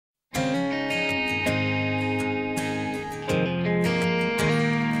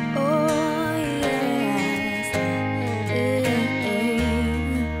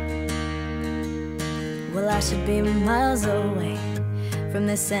miles away from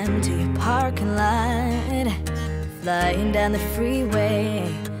this empty parking lot, flying down the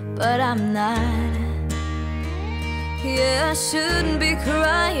freeway, but I'm not. Yeah, I shouldn't be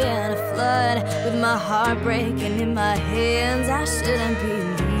crying a flood with my heart breaking in my hands. I shouldn't be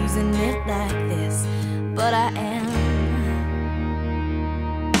losing it like this, but I am.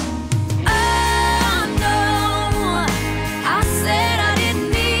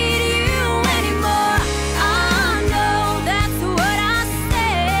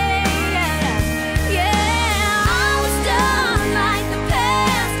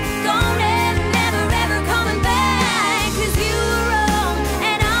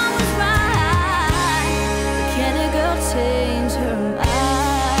 Change her mind,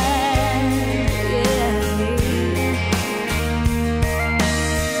 yeah.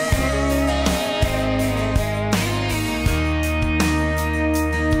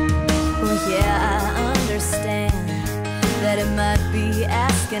 Well, yeah, I understand that it might be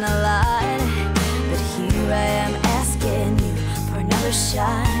asking a lot, but here I am asking you for another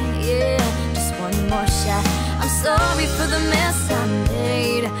shot, yeah, just one more shot. I'm sorry for the mess I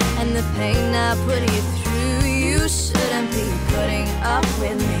made and the pain I put you through. You shouldn't be putting up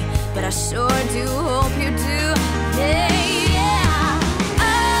with me, but I sure do hope you do. Yeah, yeah.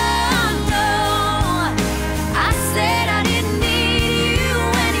 Oh no, I said I didn't need you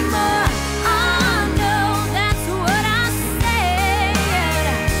anymore. Oh no, that's what I said.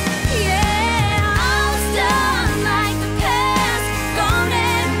 Yeah, I was done like the past, gone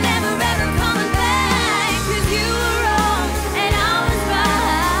and never ever coming back. 'Cause you were wrong and I was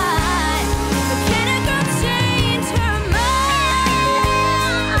right. But can a girl change her mind?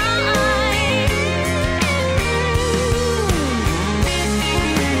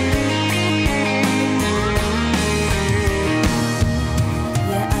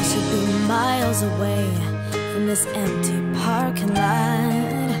 Yeah, I should be miles away from this empty parking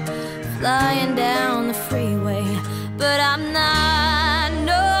lot, flying down